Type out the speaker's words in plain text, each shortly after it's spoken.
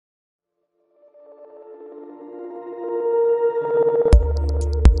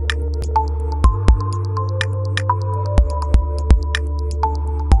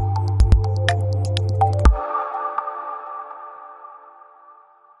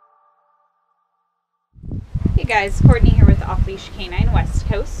Hey guys, Courtney here with Off Leash Canine West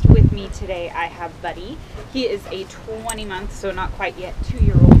Coast. With me today I have Buddy. He is a 20-month, so not quite yet,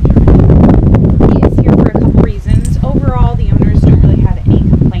 2-year-old German. He is here for a couple reasons. Overall, the owners don't really have any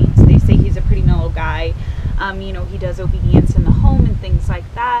complaints. They say he's a pretty mellow guy. You know, he does obedience in the home and things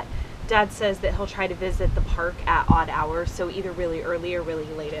like that. Dad says that he'll try to visit the park at odd hours, so either really early or really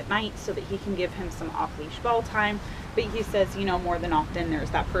late at night, so that he can give him some off-leash ball time. But he says, you know, more than often there's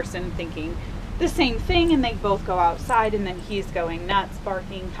that person thinking the same thing, and they both go outside, and then he's going nuts,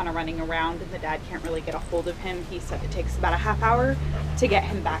 barking, kind of running around, and the dad can't really get a hold of him. He said it takes about a half hour to get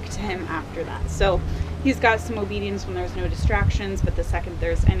him back to him after that. So he's got some obedience when there's no distractions, but the second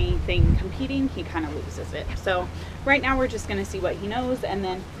there's anything competing, he kind of loses it. So right now we're just going to see what he knows, and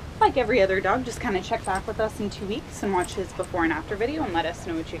then like every other dog, just kind of check back with us in 2 weeks and watch his before and after video and let us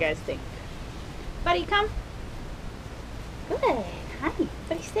know what you guys think. Buddy, come. Good. Hi.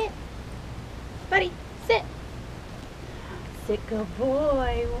 Buddy, sit. Buddy, sit. Sit, good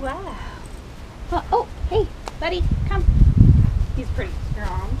boy. Wow. Oh, hey, Buddy, come. He's pretty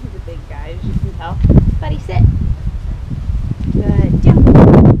strong. He's a big guy, as you can tell. Buddy, sit. Good. Down.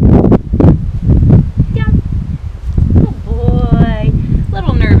 Down. Good boy. A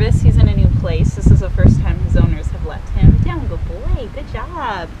little nervous. He's in a new place. This is the first time his owners have let him down. Good boy. Good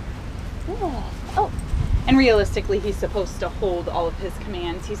job. Good. Oh. And realistically, he's supposed to hold all of his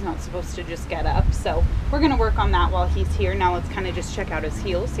commands. He's not supposed to just get up. So we're going to work on that while he's here. Now let's kind of just check out his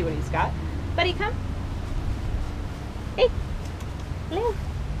heels, see what he's got. Buddy, come. Hey. Hello.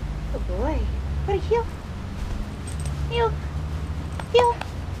 Good boy. Buddy, heel. Heel. Heel.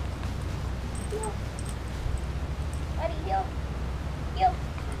 Heel. Buddy, heel. Heel.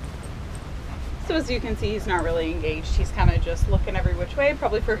 So as you can see, he's not really engaged. He's kind of just looking every which way,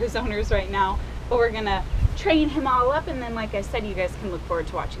 probably for his owners right now. But we're going to train him all up, and then like I said, you guys can look forward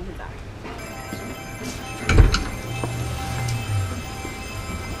to watching his act.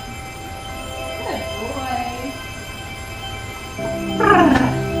 Good boy.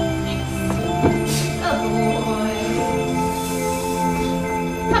 Nice. Good boy.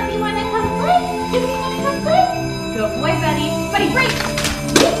 Puppy, wanna come play? Do you wanna come play? Good boy, Buddy. Buddy, break.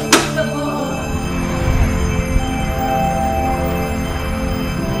 Good boy.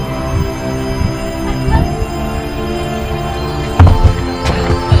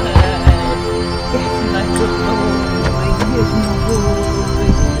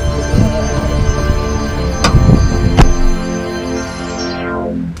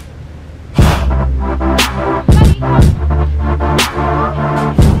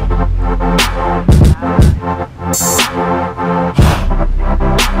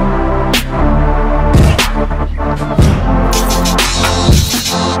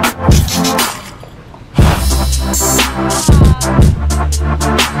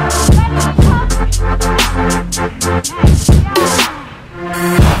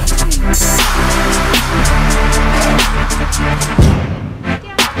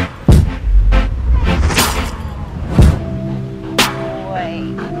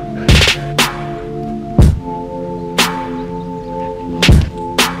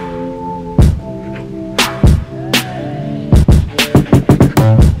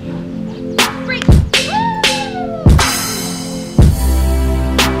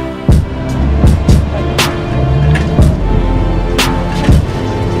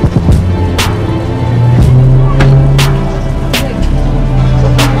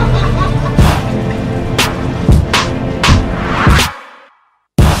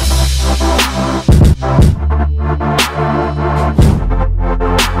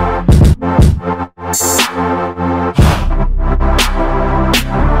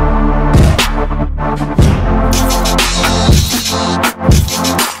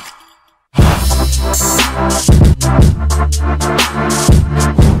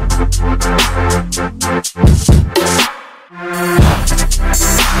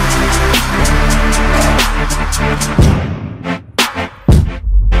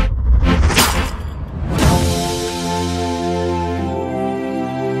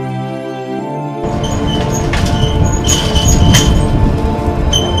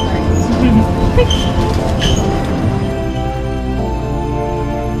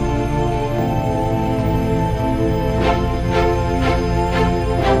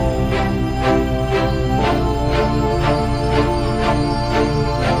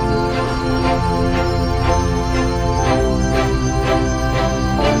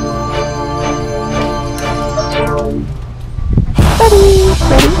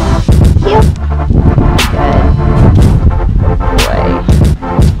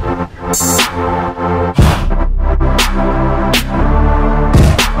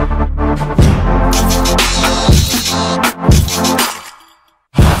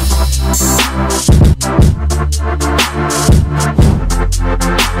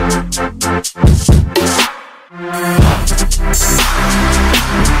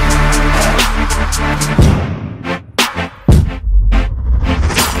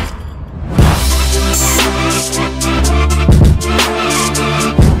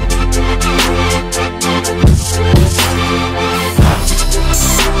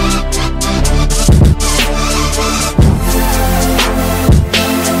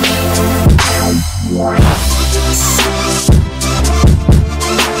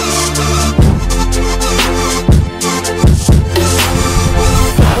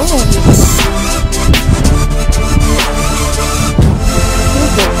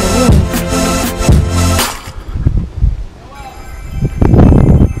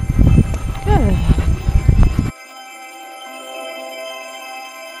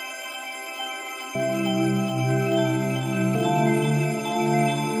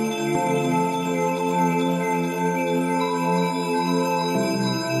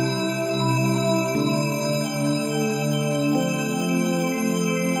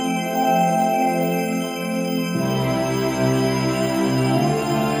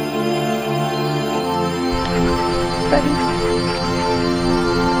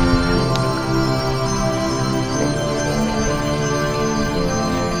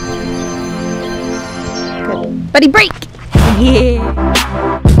 Buddy, break! Yeah.